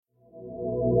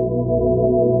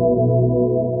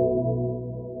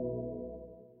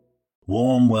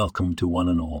warm welcome to one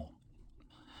and all.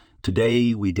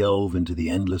 Today we delve into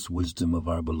the endless wisdom of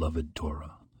our beloved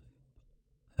Torah.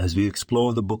 As we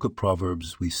explore the book of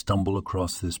Proverbs, we stumble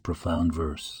across this profound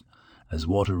verse. As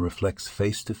water reflects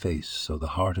face to face, so the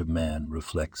heart of man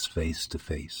reflects face to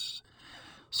face.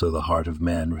 So the heart of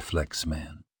man reflects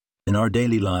man. In our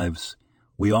daily lives,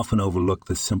 we often overlook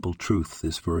the simple truth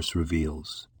this verse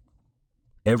reveals.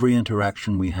 Every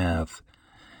interaction we have,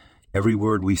 every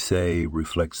word we say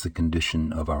reflects the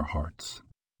condition of our hearts.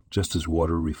 Just as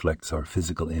water reflects our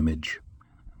physical image,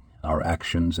 our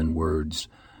actions and words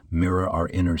mirror our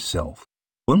inner self.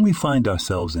 When we find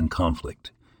ourselves in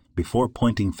conflict, before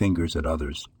pointing fingers at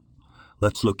others,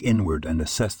 let's look inward and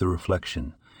assess the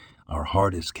reflection our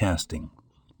heart is casting.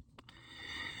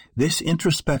 This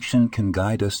introspection can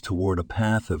guide us toward a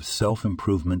path of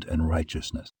self-improvement and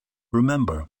righteousness.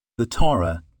 Remember, the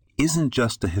Torah isn't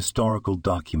just a historical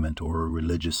document or a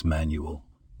religious manual.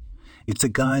 It's a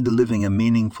guide to living a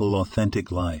meaningful,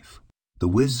 authentic life. The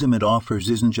wisdom it offers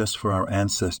isn't just for our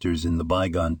ancestors in the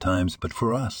bygone times, but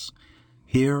for us,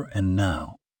 here and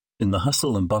now, in the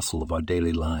hustle and bustle of our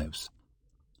daily lives.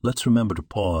 Let's remember to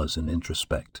pause and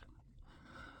introspect.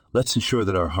 Let's ensure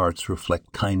that our hearts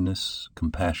reflect kindness,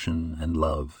 compassion, and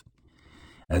love,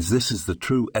 as this is the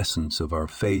true essence of our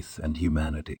faith and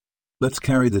humanity. Let's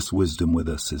carry this wisdom with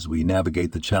us as we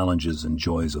navigate the challenges and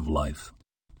joys of life.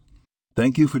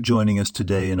 Thank you for joining us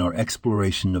today in our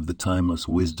exploration of the timeless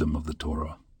wisdom of the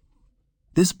Torah.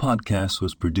 This podcast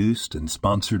was produced and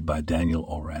sponsored by Daniel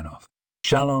Oranoff.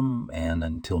 Shalom, and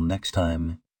until next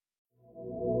time,